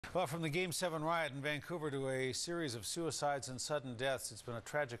Well, from the Game 7 riot in Vancouver to a series of suicides and sudden deaths, it's been a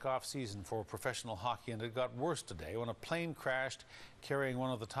tragic off-season for professional hockey, and it got worse today when a plane crashed carrying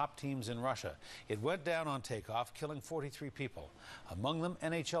one of the top teams in Russia. It went down on takeoff, killing 43 people, among them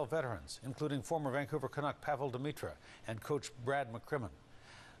NHL veterans, including former Vancouver Canuck Pavol Demitra and coach Brad McCrimmon.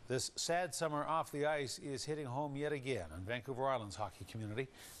 This sad summer off the ice is hitting home yet again in Vancouver Island's hockey community.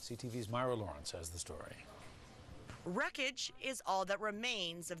 CTV's Myra Lawrence has the story. Wreckage is all that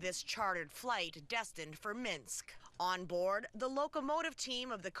remains of this chartered flight destined for Minsk. On board, the locomotive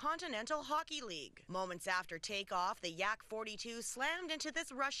team of the Continental Hockey League. Moments after takeoff, the Yak-42 slammed into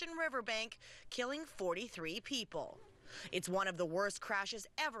this Russian riverbank, killing 43 people. It's one of the worst crashes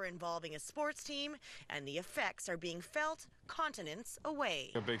ever involving a sports team, and the effects are being felt continents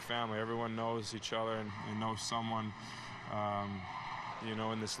away. A big family. Everyone knows each other and knows someone.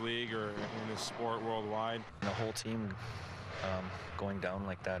 In this league or in this sport worldwide. The whole team going down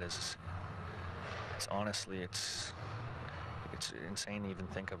like that it's honestly insane to even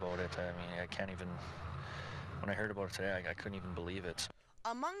think about it. I mean, I can't even, when I heard about it today, I couldn't even believe it.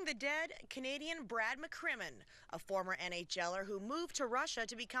 Among the dead, Canadian Brad McCrimmon, a former NHLer who moved to Russia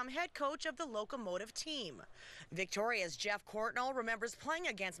to become head coach of the locomotive team. Victoria's Jeff Courtnall remembers playing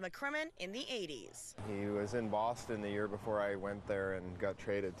against McCrimmon in the 80s. He was in Boston the year before I went there and got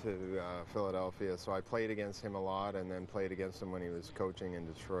traded to Philadelphia, so I played against him a lot and then played against him when he was coaching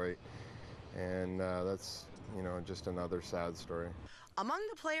in Detroit. And that's, just another sad story. Among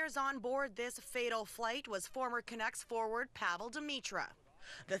the players on board this fatal flight was former Canucks forward Pavol Demitra.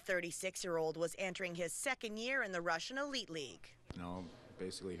 The 36-year-old was entering his second year in the Russian Elite League.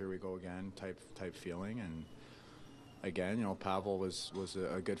 Basically here we go again type feeling, and again, Pavol was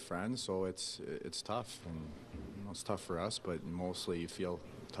a good friend, so it's tough, and it's tough for us, but mostly you feel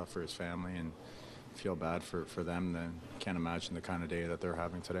tough for his family and feel bad for them. Then can't imagine the kind of day that they're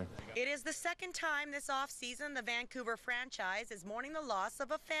having today. It is the second time this offseason the Vancouver franchise is mourning the loss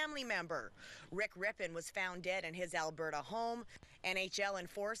of a family member. Rick Rippon was found dead in his Alberta home. NHL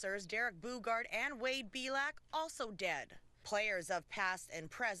enforcers Derek Boogaard and Wade Belak also dead. Players of past and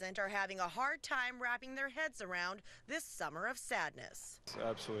present are having a hard time wrapping their heads around this summer of sadness. It's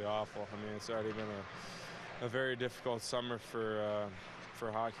absolutely awful. I mean, it's already been a very difficult summer for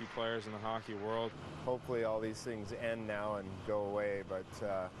hockey players in the hockey world. Hopefully all these things end now and go away,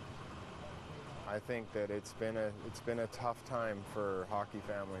 but I think that it's been a tough time for hockey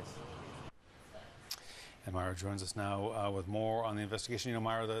families. And Myra joins us now with more on the investigation.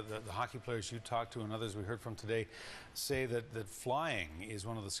 Myra, the hockey players you talked to and others we heard from today say that flying is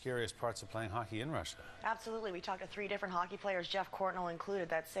one of the scariest parts of playing hockey in Russia. Absolutely. We talked to 3 different hockey players, Jeff Courtnall included,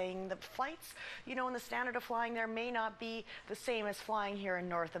 that saying the flights, and the standard of flying there may not be the same as flying here in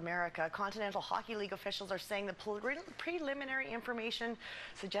North America. Continental Hockey League officials are saying the preliminary information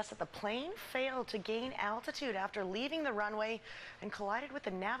suggests that the plane failed to gain altitude after leaving the runway and collided with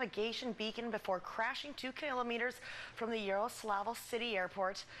the navigation beacon before crashing 2 kilometers from the Yaroslavl city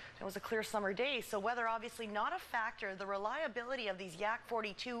airport. It was a clear summer day, so weather obviously not a factor. The reliability of these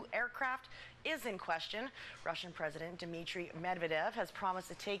Yak-42 aircraft is in question. Russian President Dmitry Medvedev has promised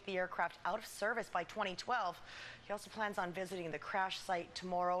to take the aircraft out of service by 2012. He also plans on visiting the crash site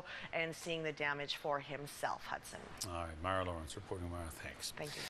tomorrow and seeing the damage for himself. Hudson. All right, Myra Lawrence reporting. Myra, thanks. Thank you.